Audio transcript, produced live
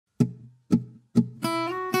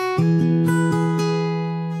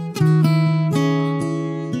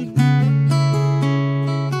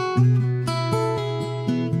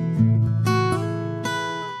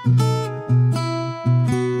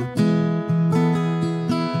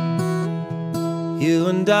You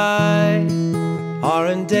and I are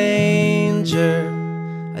in danger.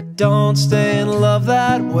 I don't stay in love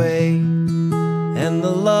that way, and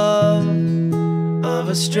the love of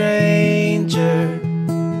a stranger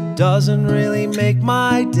doesn't really make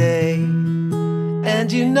my day.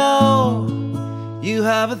 And you know, you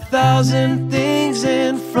have 1,000 things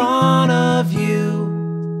in front of you,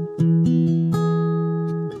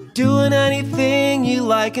 doing anything you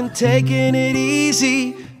like and taking it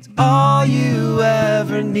easy. It's all you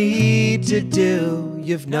ever need to do.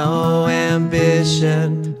 You've no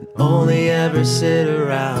ambition, only ever sit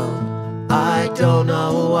around. I don't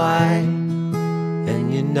know why,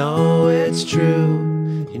 and you know it's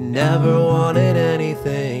true. You never wanted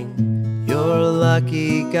anything. You're a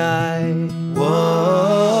lucky guy.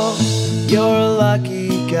 Whoa, you're a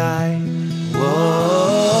lucky guy.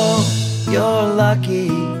 Whoa, you're lucky.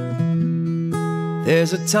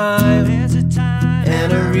 There's a time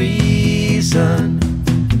and a reason.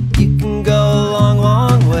 You can go a long,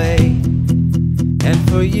 long way, and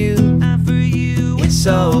for you it's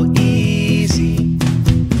so easy.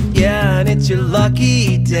 Yeah, and it's your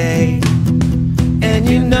lucky day. And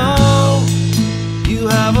you know, you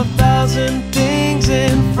have 1,000 things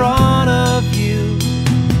in front of you,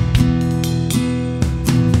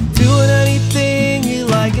 doing anything you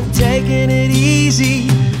like and taking it easy.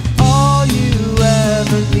 All you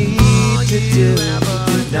ever need to do.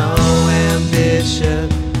 No ambition,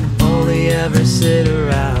 only ever sit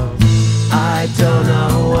around. I don't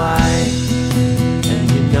know why,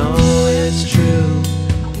 and you know it's true.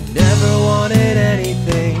 You never wanted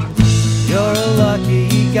anything. You're a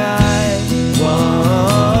lucky guy.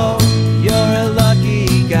 Whoa, you're a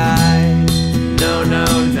lucky guy. No, no,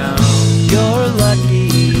 no, you're lucky.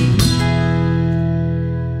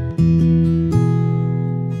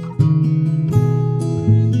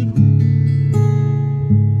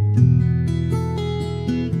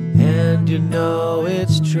 And you know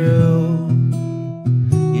it's true.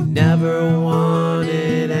 You never